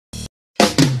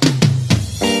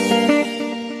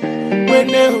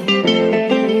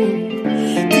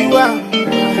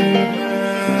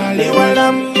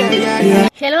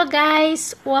Hello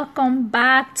guys, welcome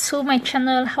back to my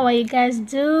channel. How are you guys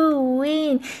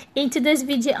doing? In today's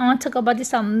video I want to talk about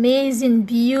this amazing,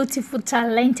 beautiful,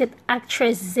 talented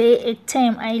actress Nse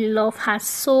Ikpe-Etim. I love her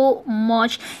so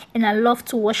much and I love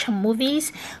to watch her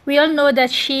movies. We all know that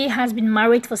she has been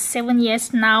married for 7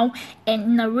 years now, and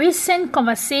in a recent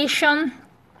conversation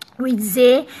with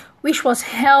Nse, which was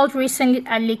held recently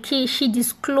at Lekki, she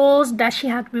disclosed that she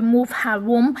had removed her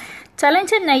womb.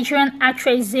 Talented Nigerian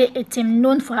actress Nse Ikpe-Etim,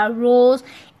 known for her roles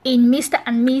in Mr.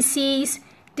 and Mrs.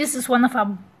 This is one of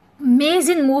her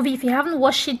amazing movies. If you haven't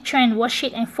watched it, try and watch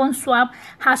it. And Phone Swap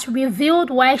has revealed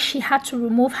why she had to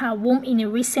remove her womb in a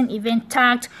recent event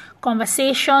tagged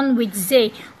Conversation with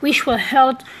Nse, which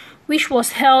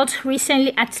was held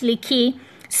recently at Lekki.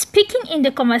 Speaking in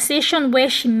the conversation where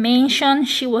she mentioned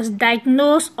she was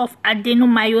diagnosed of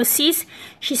adenomyosis,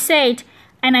 she said,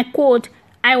 and I quote,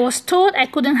 "I was told I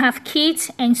couldn't have kids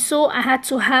and so I had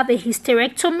to have a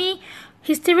hysterectomy."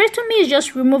 Hysterectomy is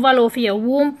just removal of your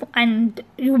womb and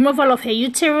removal of your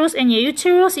uterus, and your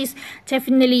uterus is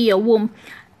definitely your womb.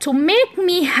 To make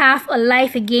me have a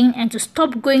life again and to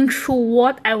stop going through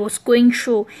what I was going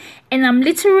through. And I'm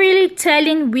literally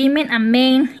telling women and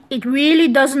men, it really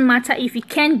doesn't matter if you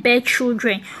can't bear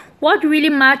children. What really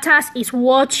matters is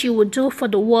what you will do for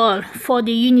the world, for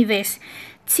the universe.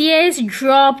 Tears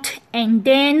dropped and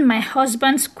then my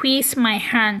husband squeezed my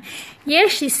hand.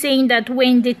 Yes, she's saying that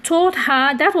when they told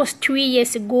her, that was 3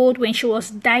 years ago when she was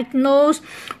diagnosed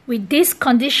with this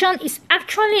condition. It's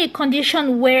actually a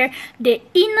condition where the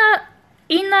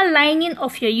inner lining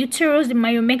of your uterus, the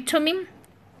myomectomy,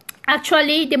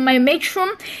 actually the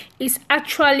myometrium is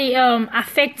actually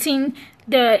affecting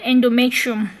the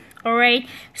endometrium. Alright,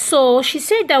 so she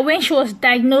said that when she was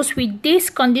diagnosed with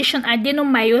this condition,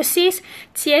 adenomyosis,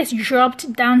 tears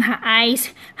dropped down her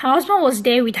eyes. Her husband was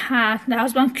there with her. The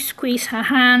husband squeezed her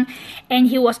hand and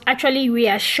he was actually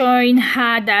reassuring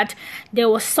her that there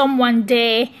was someone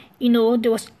there. You know,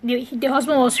 the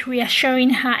husband was reassuring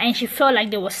her and she felt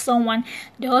like there was someone.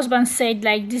 The husband said,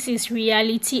 like, this is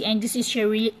reality and this is your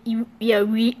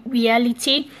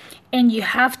reality and you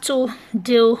have to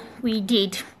deal with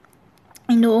it.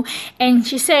 You know, and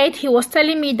she said, he was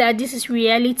telling me that this is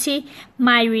reality,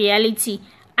 my reality.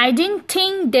 I didn't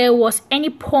think there was any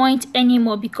point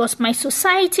anymore because my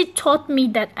society taught me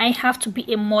that I have to be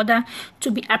a mother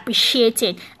to be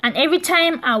appreciated. And every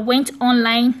time I went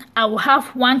online, I would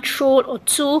have one troll or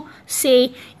two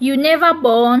say, "You never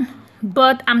born."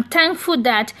 But I'm thankful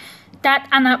that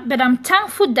I'm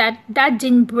thankful that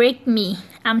didn't break me.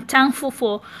 I'm thankful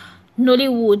for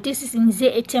Nollywood. This is in Nse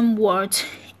Ikpe-Etim words.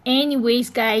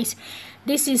 Anyways guys,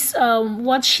 this is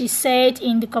what she said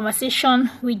in the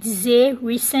conversation with Nse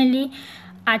recently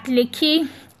at Lekki.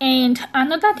 And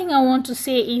another thing I want to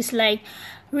say is, like,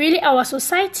 really our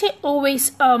society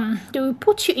always they will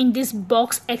put you in this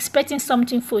box expecting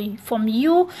something from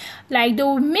you. Like, they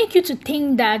will make you to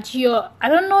think that I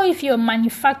don't know if you're a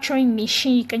manufacturing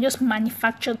machine, you can just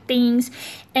manufacture things,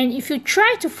 and if you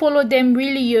try to follow them,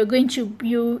 really you're going to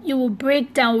you will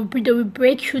break down. They will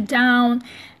break you down,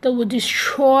 they will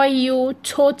destroy you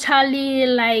totally.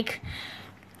 Like,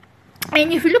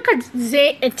 and if you look at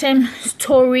Nse Ikpe-Etim's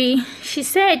story, she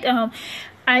said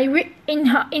in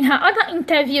her other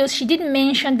interviews, she did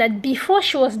mention that before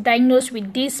she was diagnosed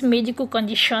with this medical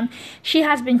condition, she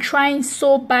has been trying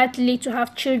so badly to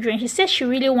have children. She said she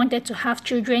really wanted to have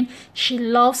children. She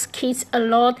loves kids a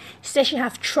lot. She said she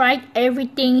have tried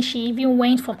everything. She even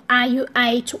went from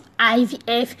IUI to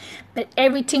IVF, but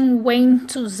everything went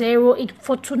to zero.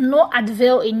 To no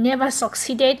avail. It never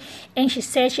succeeded. And she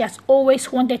said she has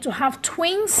always wanted to have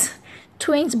twins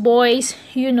boys,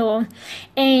 you know.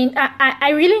 And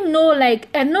I really know, like,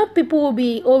 I know people will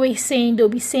be always saying, they'll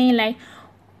be saying like,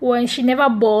 when she never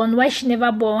born, why she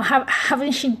never born,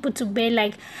 haven't she put to bed,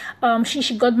 like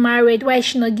she got married, why is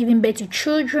she not giving birth to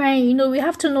children? You know, we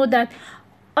have to know that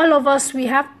all of us,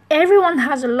 everyone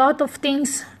has a lot of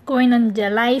things going on in their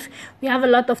life. We have a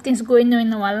lot of things going on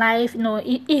in our life. You know,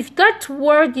 if that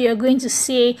word you're going to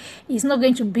say is not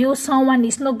going to build someone,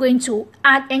 it's not going to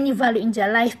add any value in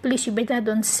their life, please, you better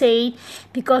don't say it.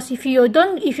 Because if you're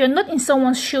not in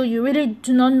someone's shoe, you really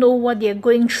do not know what they're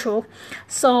going through.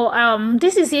 So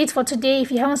this is it for today.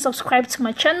 If you haven't subscribed to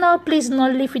my channel, please do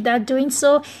not leave without doing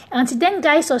so. Until then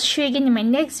guys, I'll see you again in my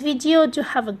next video. Do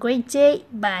have a great day.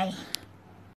 Bye.